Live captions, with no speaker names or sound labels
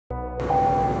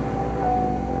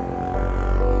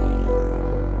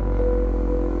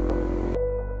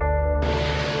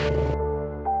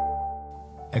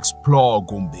Explore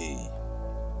Gombe.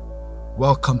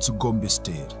 Welcome to Gombe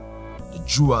State, the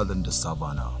jewel in the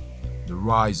savannah, the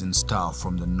rising star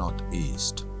from the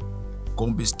northeast.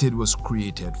 Gombe State was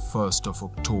created 1st of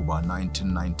October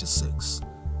 1996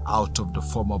 out of the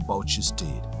former Bauchi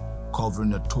State,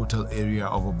 covering a total area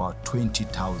of about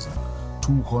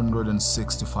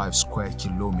 20,265 square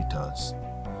kilometers.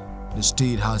 The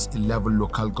state has 11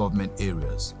 local government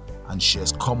areas and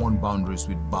shares common boundaries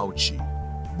with Bauchi,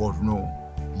 Borno,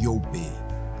 Yobe,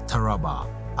 Taraba,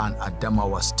 and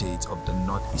Adamawa states of the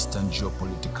northeastern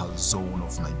geopolitical zone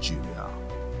of Nigeria.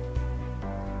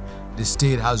 The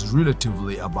state has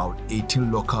relatively about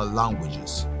 18 local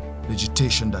languages,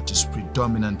 vegetation that is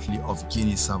predominantly of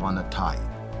Guinea savanna type,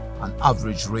 an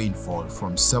average rainfall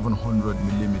from 700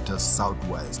 mm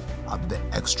southwest at the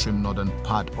extreme northern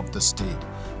part of the state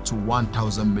to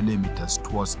 1,000 mm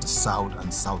towards the south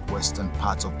and southwestern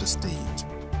parts of the state.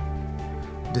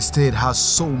 The state has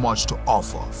so much to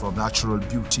offer, from natural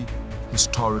beauty,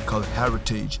 historical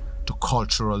heritage to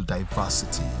cultural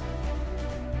diversity.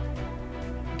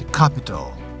 The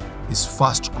capital is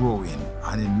fast-growing,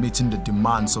 and in meeting the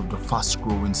demands of the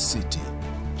fast-growing city,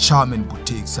 charming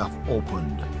boutiques have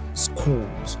opened,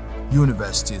 schools,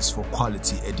 universities for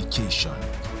quality education,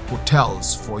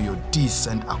 hotels for your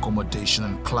decent accommodation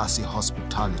and classy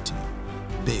hospitality,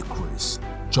 bakeries,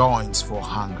 joints for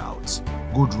hangouts,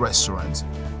 good restaurants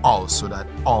also that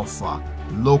offer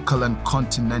local and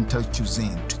continental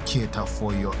cuisine to cater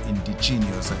for your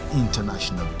indigenous and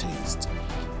international taste.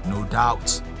 No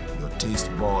doubt, your taste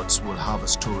buds will have a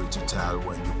story to tell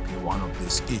when you pay one of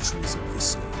these eateries a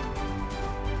visit.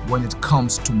 When it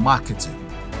comes to marketing,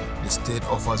 the state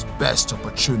offers best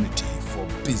opportunity for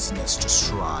business to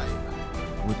strive.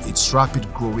 With its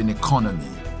rapid growing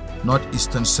economy,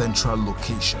 northeastern central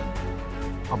location,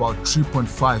 about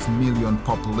 3.5 million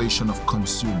population of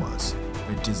consumers,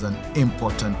 it is an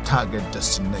important target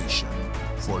destination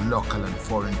for local and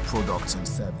foreign products and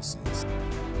services.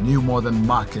 New modern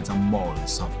markets and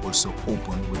malls have also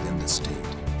opened within the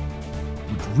state.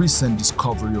 With recent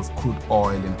discovery of crude oil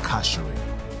in Kashiri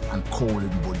and coal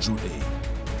in Bojude,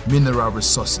 mineral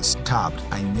resources tapped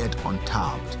and yet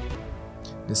untapped,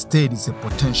 the state is a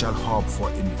potential hub for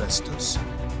investors,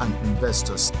 and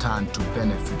investors stand to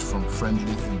benefit from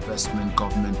friendly investment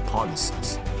government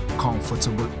policies,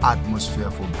 comfortable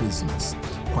atmosphere for business,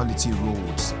 quality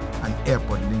roads, and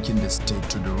airport linking the state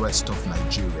to the rest of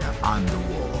Nigeria and the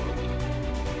world.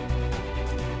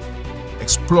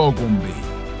 Explore Gombe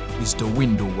is the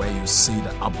window where you see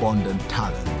the abundant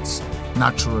talents,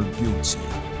 natural beauty,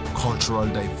 cultural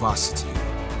diversity,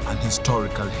 and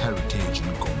historical heritage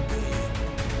in Gombe.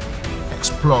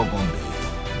 Explore Gombe,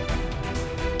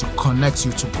 to connect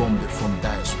you to Gombe from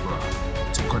diaspora,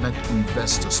 to connect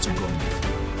investors to Gombe,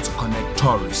 to connect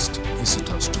tourist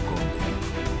visitors to Gombe.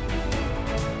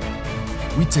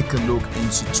 We take a look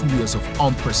into 2 years of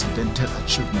unprecedented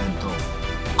achievement of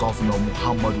Governor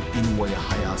Muhammadu Inuwa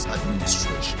Yahaya's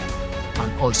administration,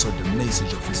 and also the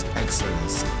message of His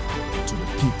Excellency to the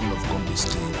people of Gombe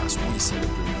State as we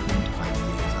celebrate 25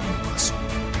 years anniversary.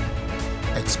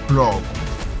 Explore Gombe.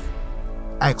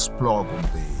 Explore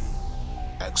Gombe.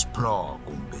 Explore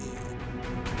Gombe.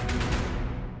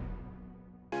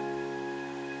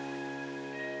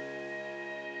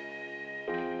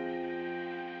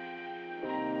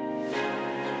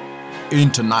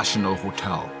 International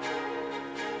Hotel.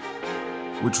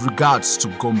 With regards to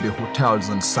Gombe Hotels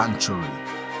and Sanctuary,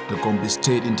 the Gombe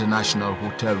State International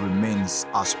Hotel remains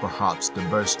as perhaps the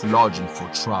best lodging for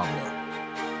traveler.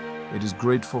 It is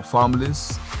great for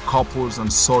families, couples,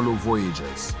 and solo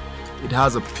voyagers. It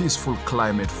has a peaceful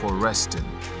climate for resting,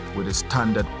 with a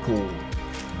standard pool,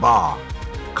 bar,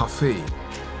 cafe,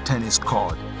 tennis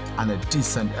court, and a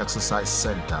decent exercise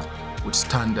center with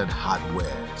standard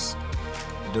hardwares.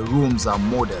 The rooms are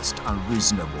modest and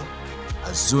reasonable.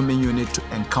 Assuming you need to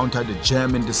encounter the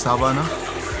gem in the savannah,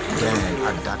 then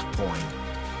at that point,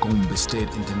 Gombe State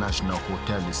International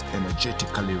Hotel is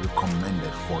energetically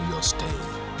recommended for your stay.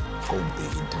 Gombe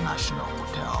International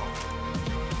Hotel.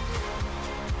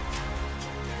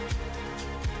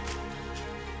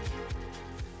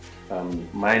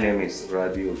 My name is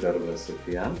Rabiu Garba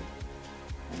Sufyan,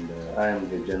 and I am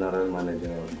the General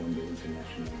Manager of GOMBE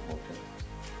International Hotel.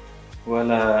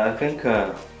 Well, I think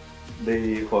the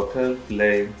hotel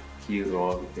plays a key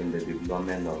role in the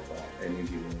development of any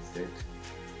given state,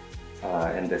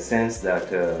 in the sense that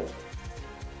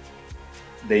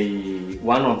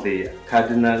one of the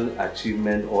cardinal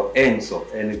achievements or aims of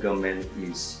any government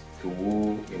is to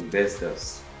woo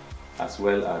investors as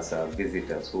well as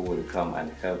visitors who will come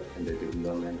and help in the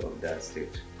development of that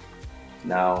state.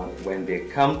 Now, when they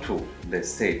come to the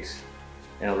state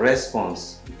in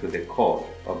response to the call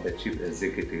of the chief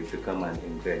executive to come and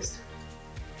invest,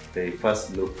 they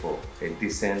first look for a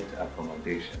decent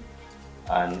accommodation.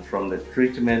 And from the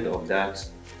treatment of that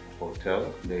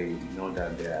hotel, they know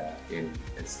that they are in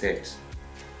a state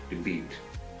to bid.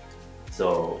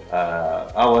 So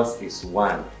ours is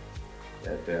one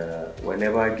that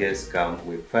whenever guests come,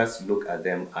 we first look at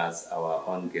them as our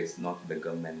own guests, not the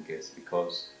government guests,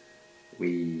 because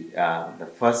we are the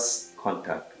first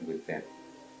contact with them.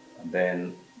 And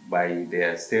then by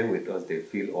their stay with us, they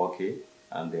feel okay,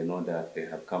 and they know that they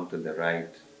have come to the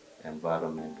right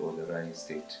environment or the right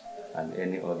state, and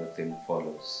any other thing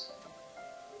follows.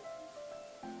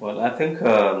 Well, I think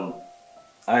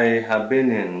I have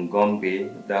been in Gombe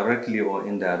directly or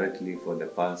indirectly for the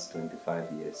past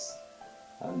 25 years.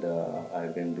 And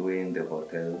I've been doing the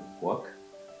hotel work.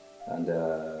 And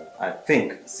I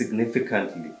think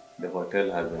significantly the hotel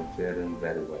has been faring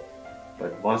very well.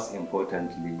 But most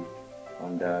importantly,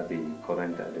 under the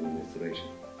current administration.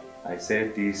 I say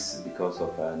this because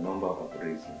of a number of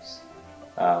reasons.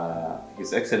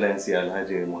 His Excellency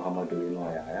Alhaji Muhammadu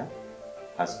Yahya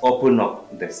has opened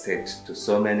up the state to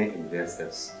so many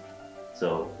investors.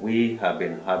 So we have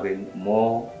been having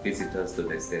more visitors to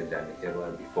the state than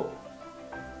ever before.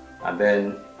 And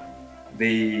then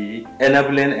the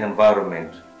enabling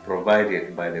environment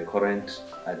provided by the current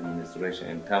administration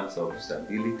in terms of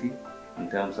stability, in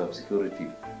terms of security,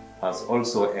 has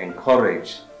also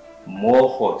encouraged more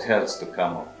hotels to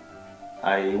come up.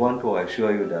 I want to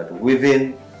assure you that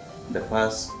within the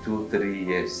past 2-3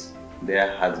 years,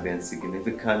 there has been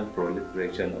significant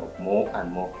proliferation of more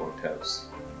and more hotels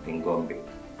in Gombe.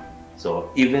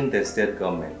 So even the state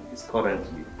government is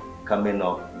currently coming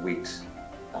up with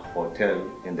a hotel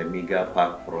in the Mega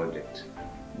Park project.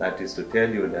 That is to tell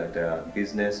you that the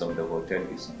business of the hotel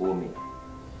is booming,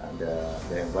 and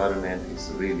the environment is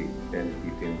really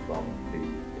benefiting from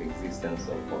the existence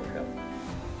of hotel.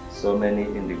 So many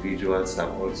individuals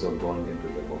have also gone into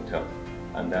the hotel,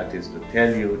 and that is to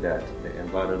tell you that the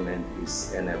environment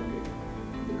is enabling.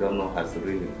 The government has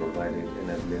really provided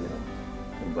enabling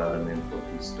environment for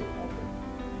this to happen.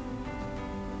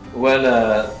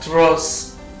 Well,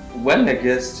 trust, when the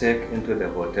guest check into the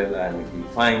hotel and he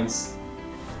finds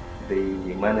the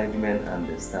management and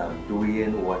the staff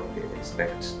doing what they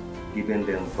expect, giving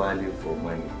them value for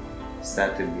money,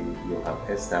 certainly you have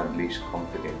established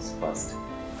confidence first.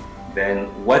 Then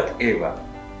whatever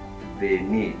they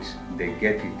need, they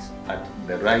get it at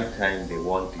the right time they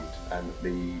want it, and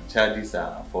the charges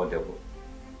are affordable.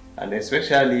 And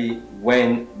especially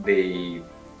when they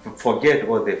forget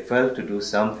or they fail to do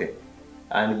something,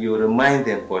 and you remind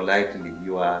them politely,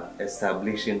 you are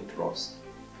establishing trust.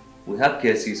 We have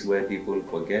cases where people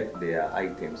forget their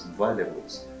items,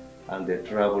 valuables, and they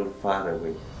travel far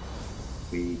away.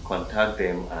 We contact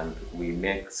them and we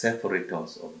make safe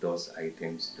returns of those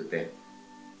items to them.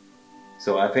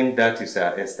 So I think that is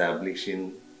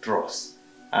establishing trust.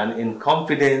 And in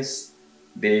confidence,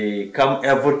 they come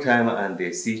every time and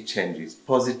they see changes,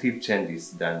 positive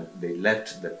changes than they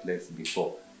left the place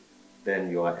before. Then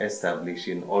you are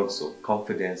establishing also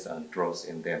confidence and trust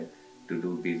in them to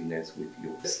do business with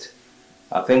you.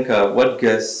 I think what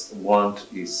guests want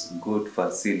is good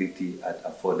facility at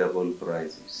affordable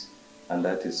prices. And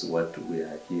that is what we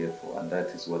are here for, and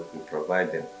that is what we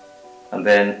provide them. And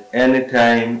then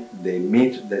anytime they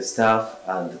meet the staff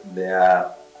and there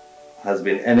has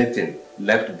been anything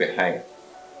left behind,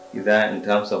 either in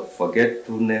terms of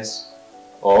forgetfulness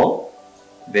or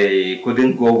they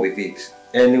couldn't go with it,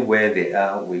 anywhere they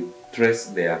are, we trace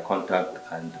their contact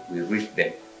and we reach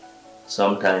them.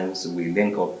 Sometimes we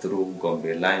link up through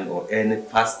Gombe line or any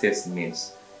fastest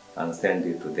means and send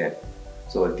it to them.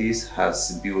 So this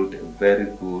has built a very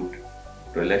good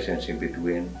relationship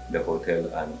between the hotel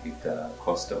and its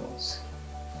customers.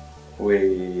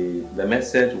 The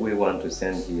message we want to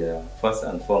send here, first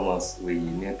and foremost, we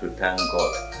need to thank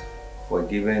God for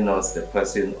giving us the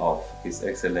person of His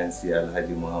Excellency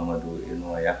Alhaji Muhammadu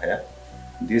Yahya.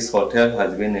 This hotel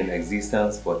has been in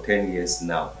existence for 10 years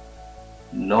now.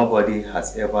 Nobody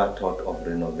has ever thought of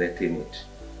renovating it.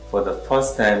 For the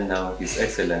first time now, His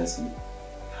Excellency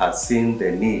has seen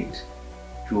the need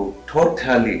to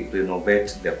totally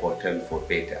renovate the hotel for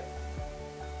better.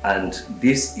 And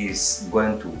this is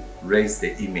going to raise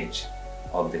the image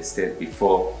of the state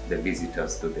before the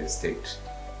visitors to the state.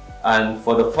 And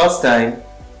for the first time,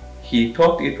 he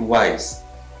thought it wise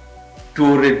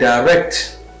to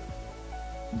redirect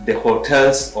the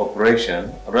hotel's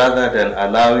operation rather than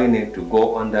allowing it to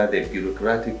go under the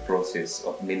bureaucratic process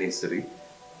of ministry.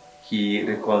 He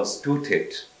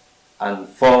reconstituted and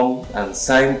formed and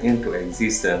signed into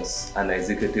existence an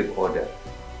executive order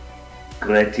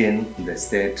creating the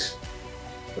State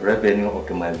Revenue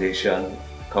Optimization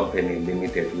Company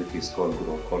Limited, which is called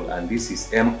GOMBE, and this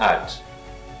is aimed at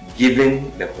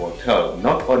giving the hotel,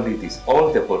 not only this,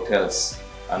 all the hotels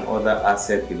and other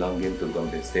assets belonging to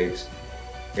Gombe State,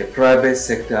 a private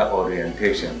sector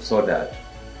orientation so that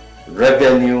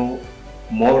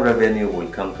more revenue will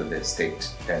come to the state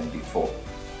than before.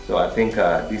 So I think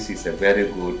this is a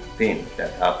very good thing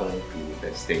that happened to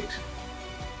the state.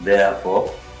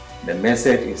 Therefore, the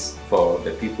message is for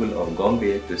the people of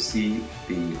Gombe to see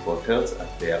the hotels as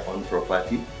their own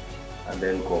property and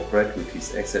then cooperate with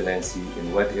His Excellency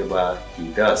in whatever he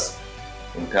does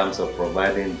in terms of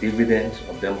providing dividends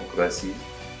of democracy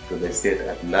to the state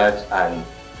at large, and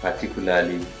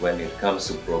particularly when it comes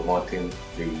to promoting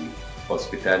the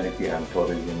hospitality and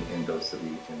tourism industry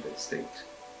in the state.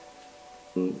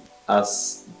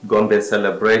 As Gombe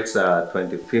celebrates our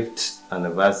 25th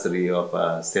anniversary of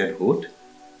statehood,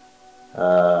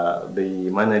 the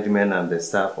management and the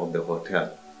staff of the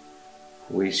hotel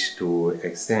wish to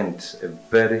extend a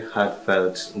very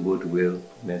heartfelt goodwill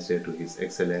message to His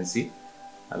Excellency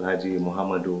Alhaji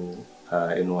Muhammadu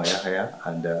Inuwa Yahya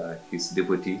and his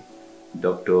deputy,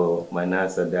 Dr.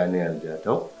 Manasa Daniel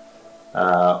Jato.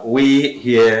 We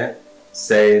here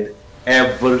said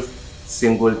every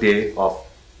single day of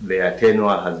their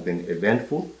tenure has been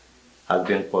eventful, has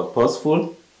been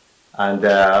purposeful, and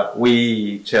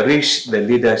we cherish the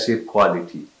leadership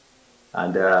quality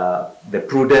and the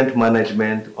prudent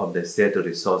management of the state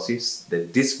resources, the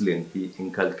discipline he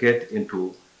inculcated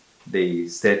into the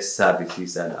state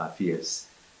services and affairs.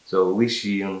 So wish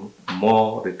him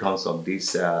more returns of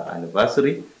this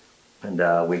anniversary,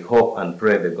 and we hope and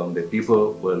pray the Gombe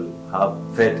people will have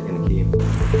faith in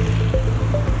him.